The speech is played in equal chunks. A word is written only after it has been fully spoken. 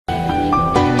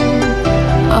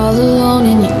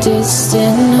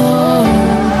distant home,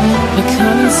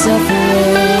 becoming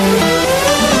separate.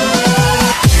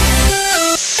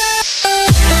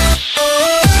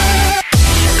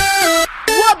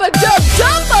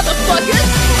 Wubba-dub-dub,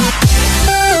 motherfuckers!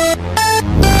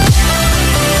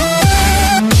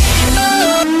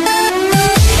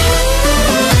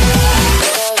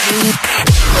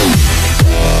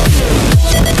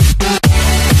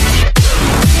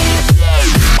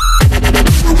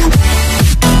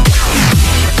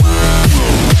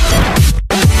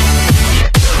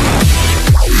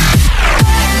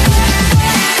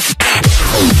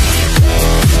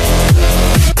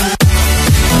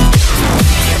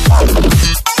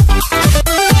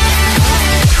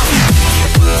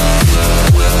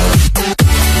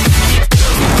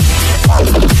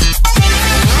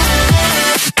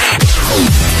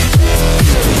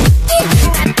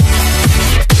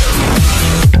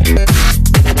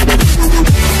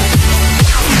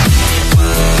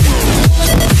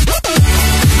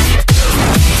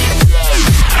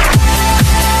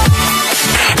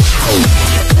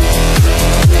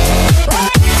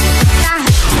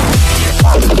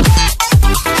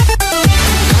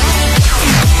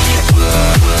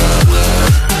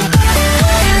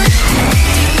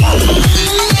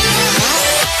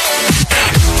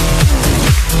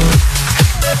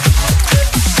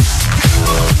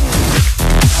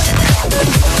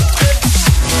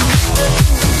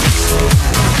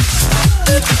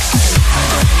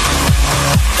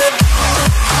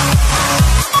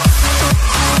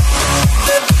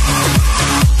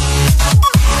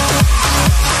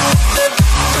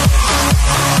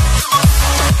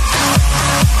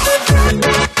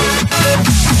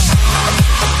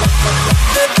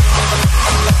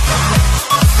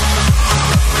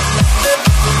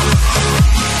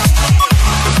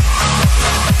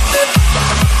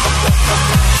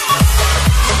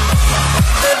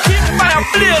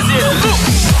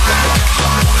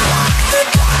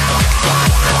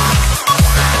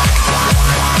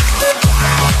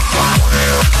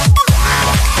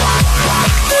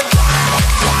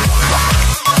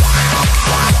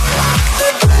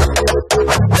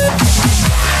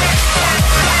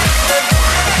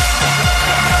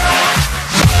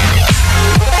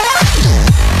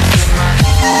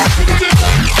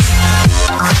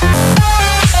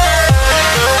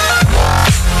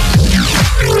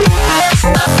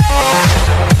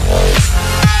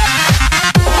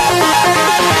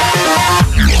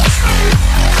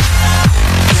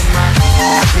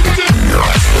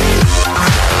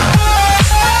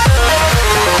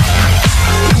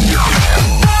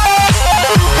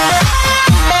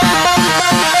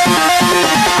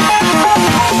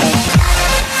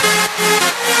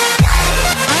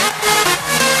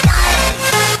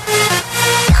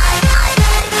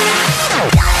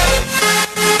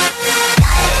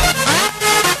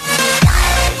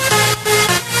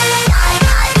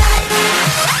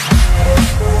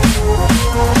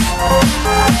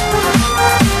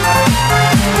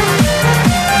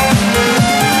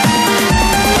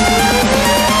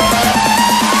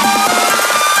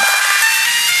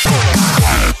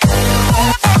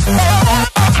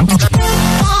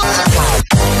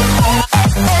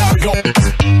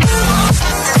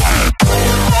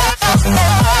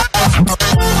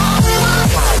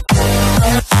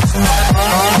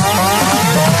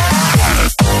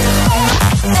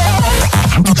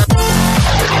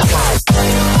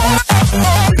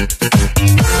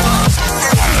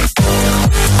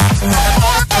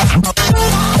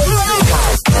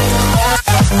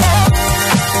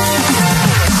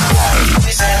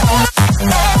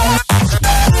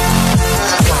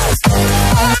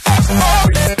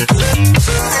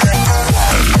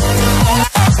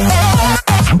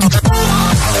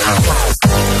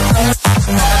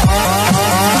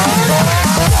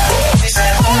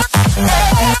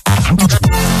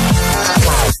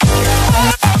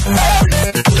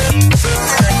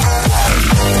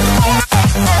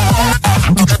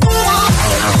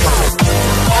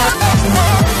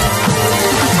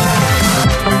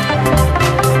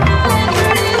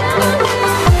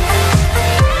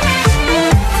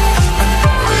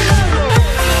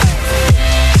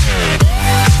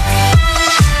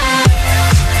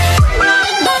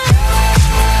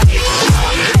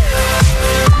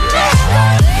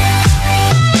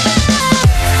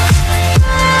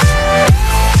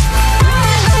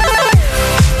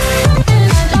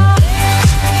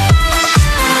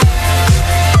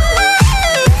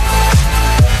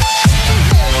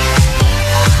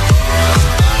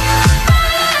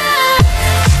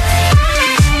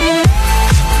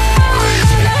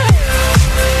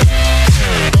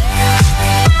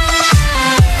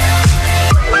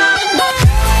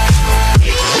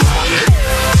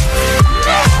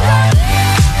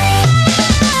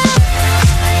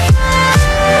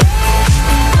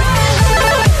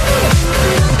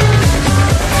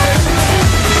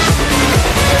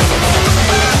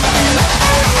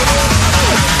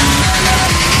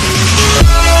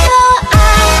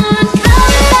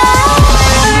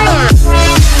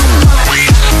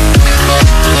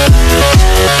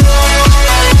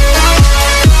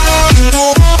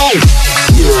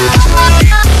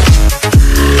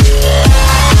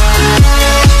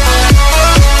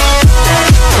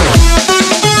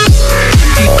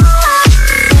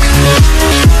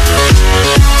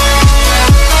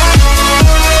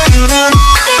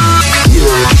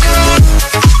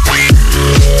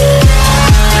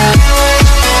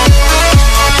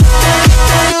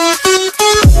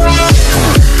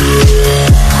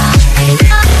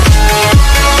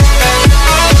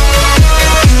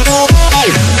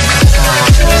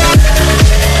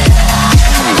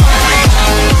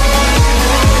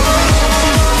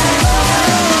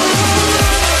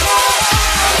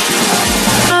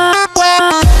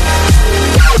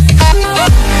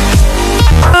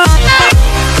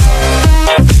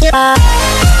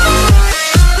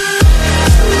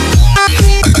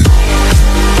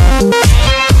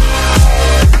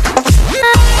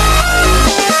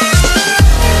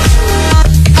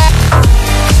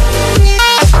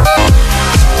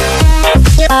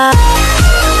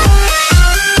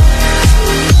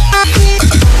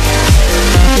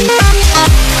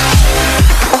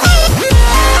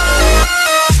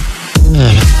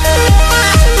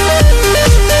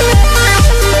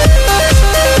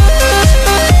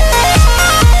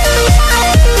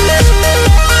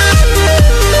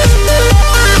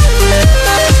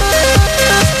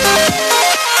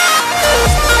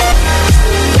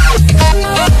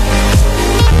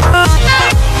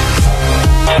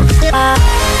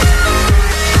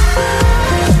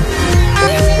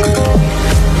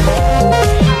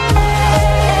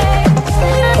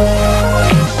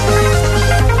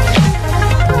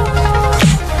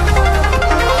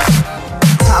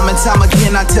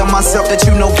 myself that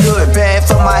you no good. Bad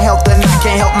for my health and I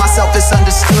can't help myself, it's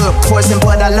understood. Poison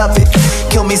but I love it.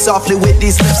 Kill me softly with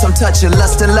these lips I'm touching.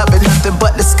 Lust and love it, nothing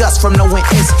but disgust from knowing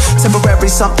it's temporary,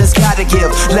 something's gotta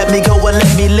give. Let me go and let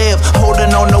me live.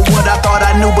 Holding on to what I thought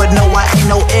I knew, but no, I ain't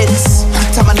no it's.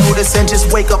 Time I notice and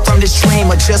just wake up from this dream,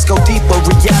 or just go deeper.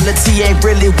 Reality ain't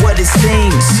really what it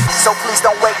seems. So please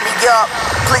don't wake me up.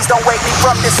 Please don't wake me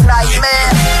from this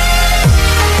nightmare.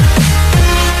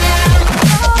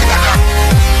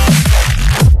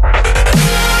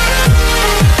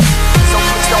 So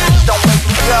please don't wake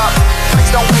me up.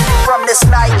 Please don't wake me from this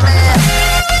nightmare.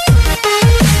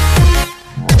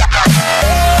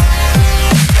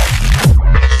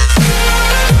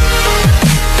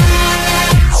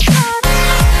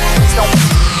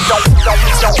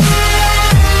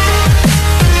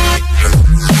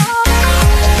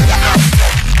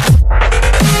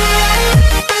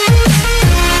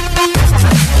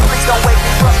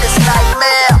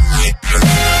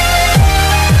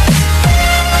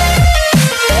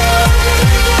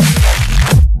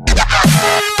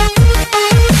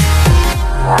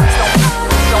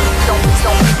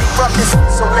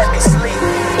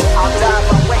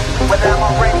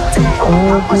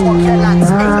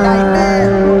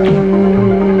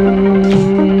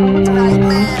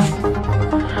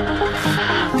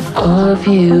 Of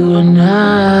you and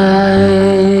I,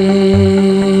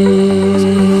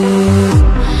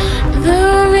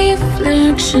 the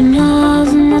reflection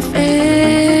of my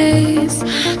face,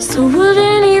 so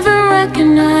wouldn't even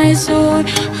recognize or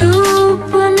who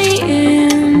put me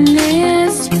in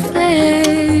this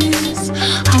place.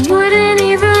 I wouldn't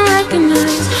even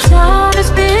recognize. Time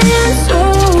has been so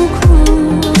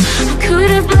cruel. I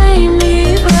couldn't blame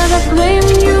me, but I blame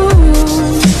you.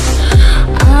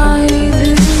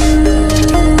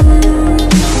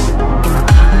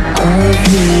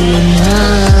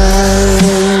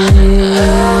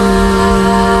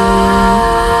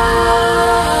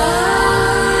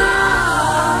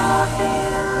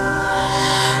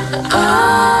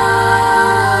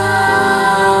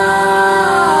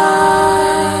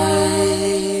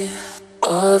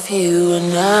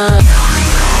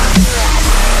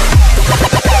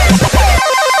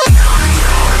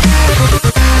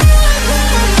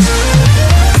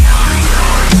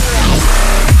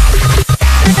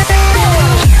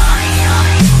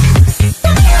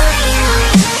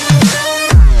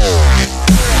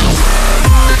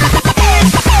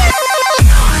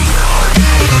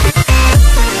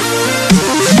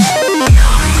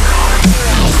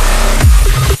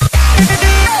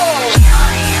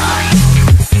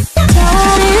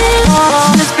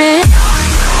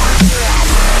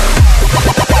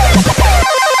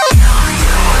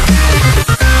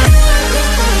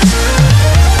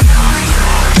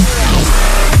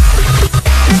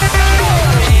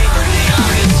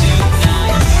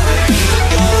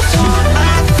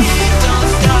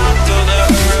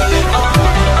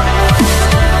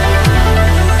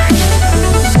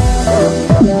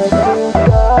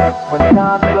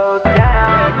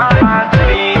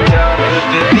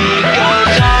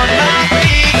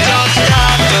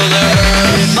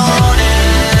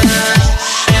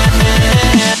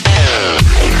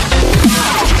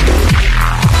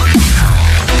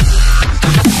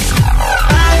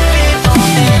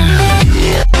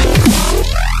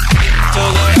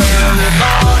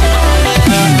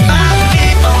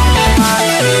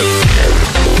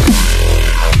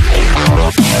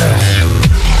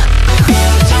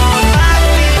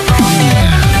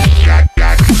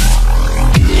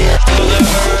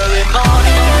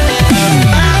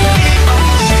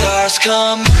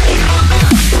 Come